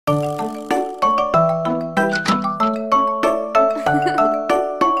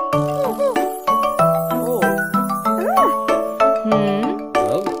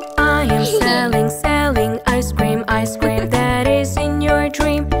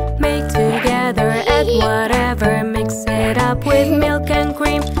with milk and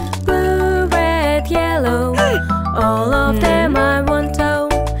cream. Blue, red, yellow, all of them I want to.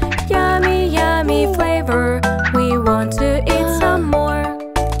 Yummy, yummy flavor, we want to eat some more.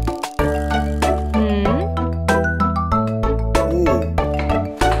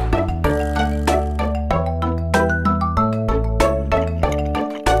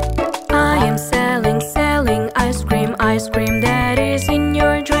 I am selling ice cream that is in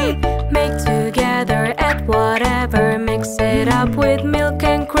your dream. Make together, add whatever, mix it up with milk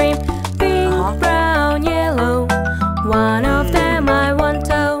and cream. Pink, brown, yellow, one of them I want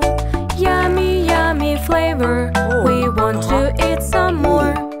to. Yummy, yummy flavor, we want to eat some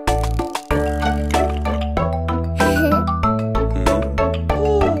more.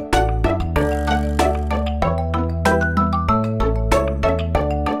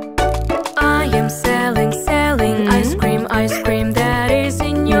 I am selling ice cream that is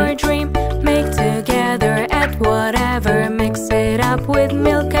in your dream. Make together, add whatever, mix it up with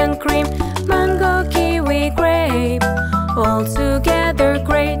milk and cream. Mango, kiwi, grape, all together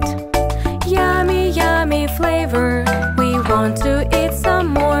great. Yummy, yummy flavor, we want to eat some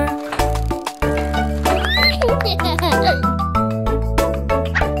more.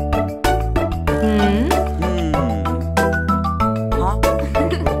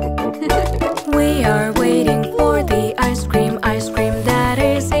 We are waiting for the ice cream that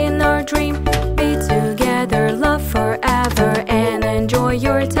is in our dream. Be together, love forever, and enjoy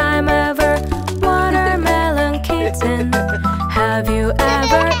your time ever. Watermelon kitten, have you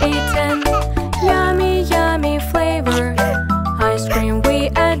ever eaten? Yummy, yummy flavor, ice cream we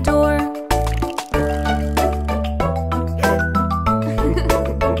adore.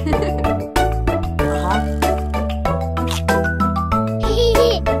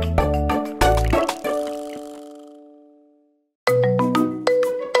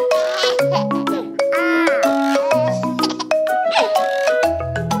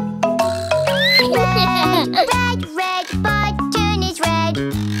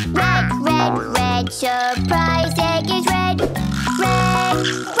 Surprise, egg is red. Red,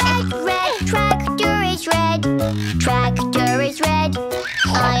 red, red, tractor is red. Tractor is red.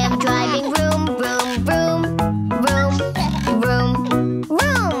 I am driving vroom, vroom, vroom. Vroom, vroom,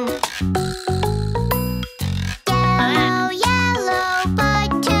 vroom. Yellow, yellow,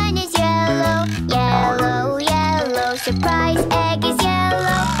 button is yellow. Yellow, yellow, surprise, egg is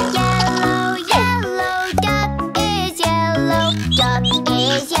yellow. Yellow, yellow, duck is yellow. Duck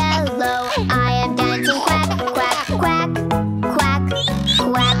is yellow. I am dancing quack, quack, quack, quack,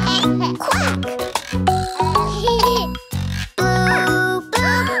 quack, quack. Blue,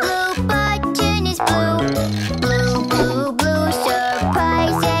 blue, blue, button is blue. Blue, blue, blue,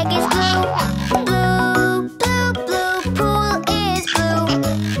 surprise, egg is blue. Blue, blue, blue, pool is blue.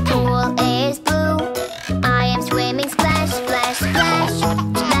 Pool is blue. I am swimming, splash, splash, splash,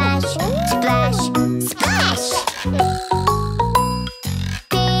 splash, splash, splash.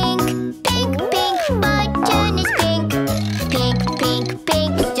 Pink, pink, pink, button is pink. Pink, pink,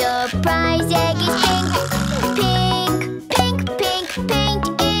 pink, surprise, egg is pink. Pink, pink, pink, paint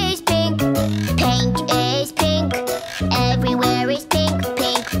is pink. Paint is pink. Everywhere is pink,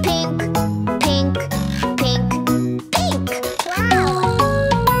 pink, pink, pink, pink, pink. Wow!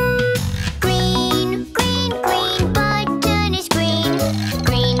 Green, green, green, button is green.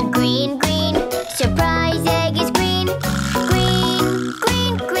 Green, green, green, surprise, egg is green. Green,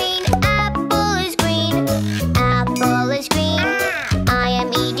 green, green, apple is green. Apple is green. I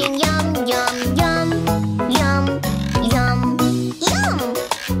am eating yum, yum, yum, yum, yum, yum.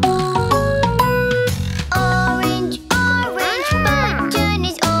 Orange, orange, button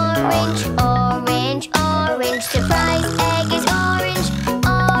is orange. Orange, orange, surprise, egg is orange.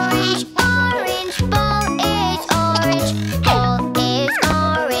 Orange, orange, ball is orange. Ball is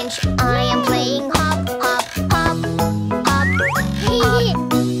orange. I am playing hop, hop, hop, hop, hop,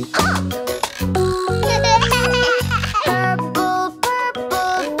 hop. Purple,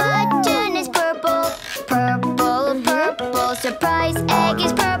 purple, button is purple. Purple, purple, surprise, egg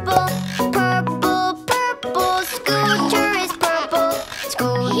is purple. Purple, purple, scooter is purple.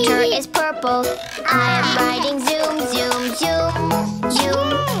 Scooter is purple. I am riding zoom, zoom, zoom, zoom,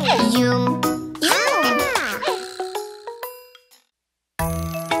 zoom, zoom.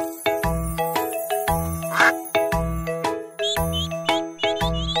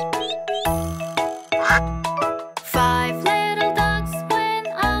 Five little ducks went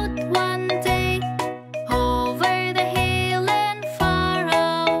out one day, over the hill and far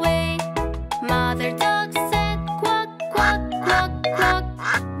away. Mother duck said quack, quack, quack, quack,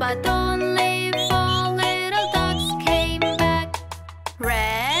 but only four little ducks came back.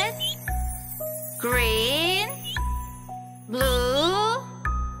 Red, green, blue,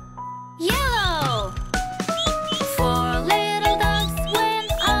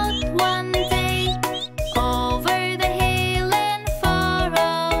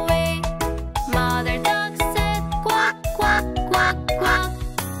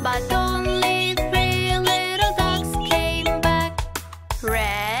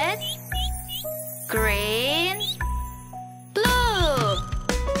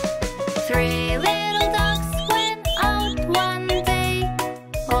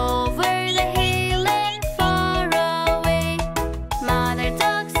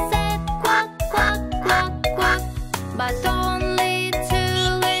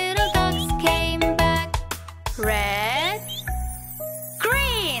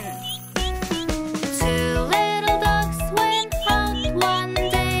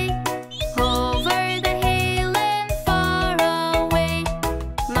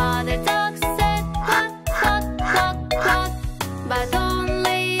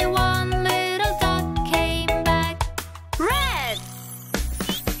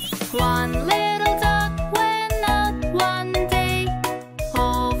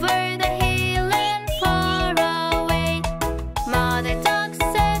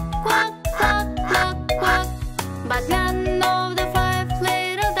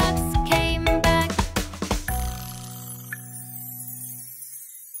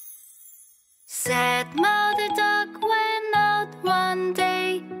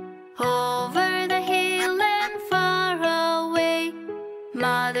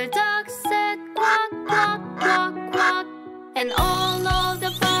 And all of the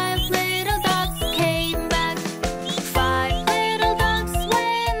 5 little ducks came back. 5 little ducks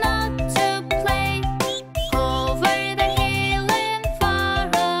went out to play over the hill and far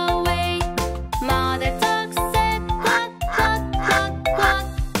away. Mother duck said cluck, cluck, cluck, cluck,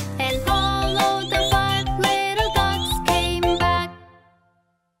 and all of the 5 little ducks came back.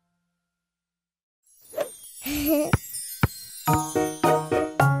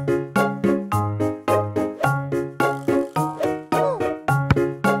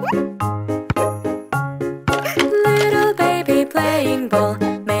 Little baby playing ball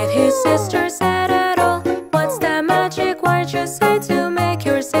made his sister sad at all. What's the magic word you say to make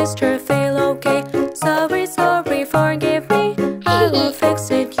your sister feel okay? Sorry, sorry, forgive me, I will fix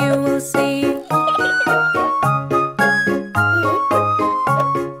it, you will see.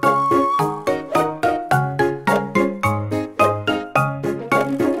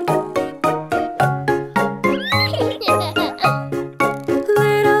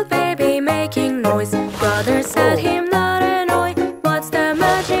 Little baby making noise, brother said him not annoy. What's the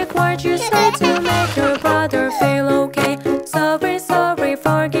magic word you say to make your brother feel okay? Sorry, sorry,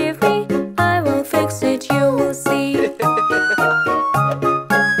 forgive me, I will fix it, you will see.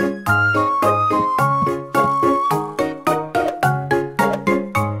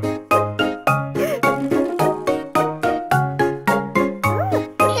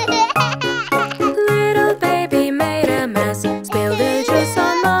 Little baby made a mess, spilled the juice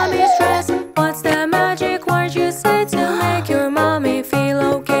on mommy's dress. What's the magic word you say to make your mommy feel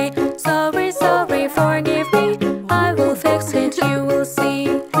okay? Sorry, sorry, forgive me, I will fix it, you will see.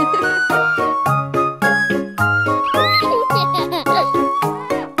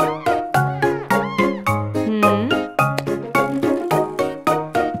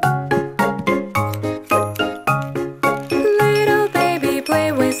 Little baby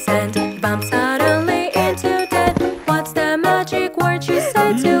play with sand, bump suddenly into dead. What's the magic word you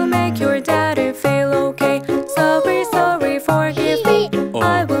say to make your daddy feel okay? Sorry, sorry, forgive me,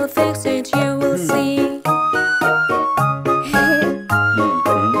 I will fix it, you will see.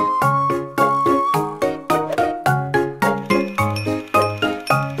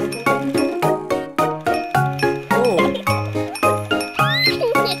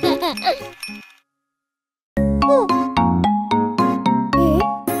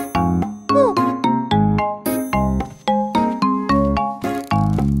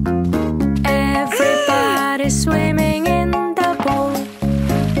 Everybody's swimming in the pool,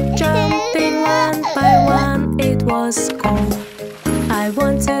 jumping one by one, it was cool. I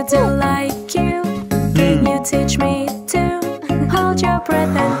want to do like you, can you teach me to hold your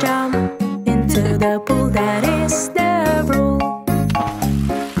breath and jump into the pool? That is the rule.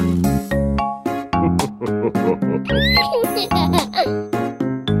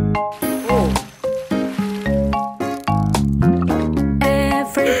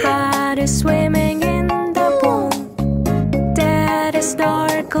 Everybody's swimming in the pool. Daddy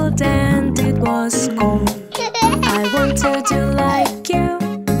snorkeled and it was cool. I want to do like you,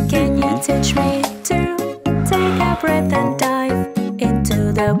 can you teach me to take a breath and dive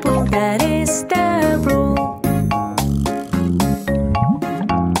into the pool? That is the rule.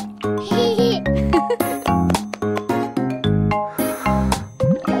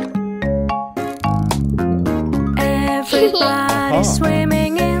 Everybody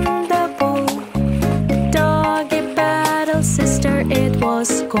swimming in the pool. Doggy paddle, sister, it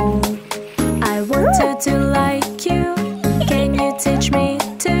was cool. I want to do like you, can you teach me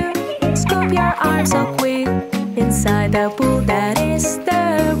to scoop your arms so quick inside the pool? That is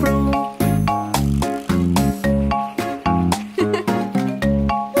the rule.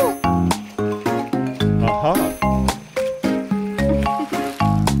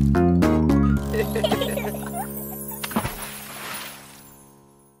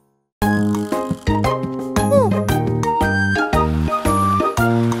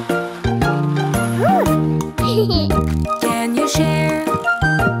 Can you share?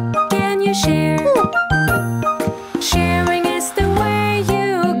 Can you share? Sharing is the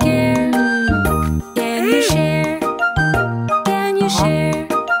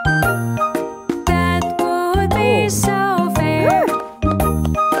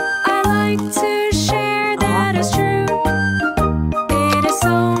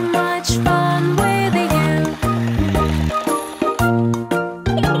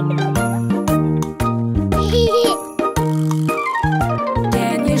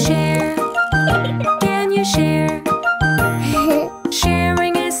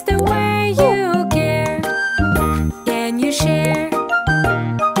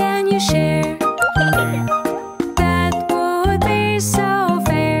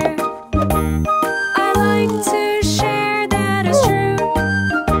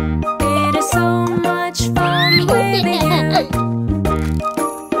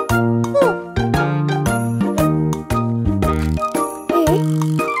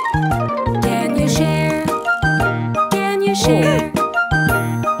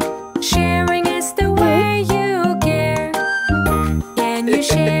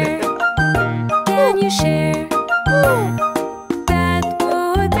share.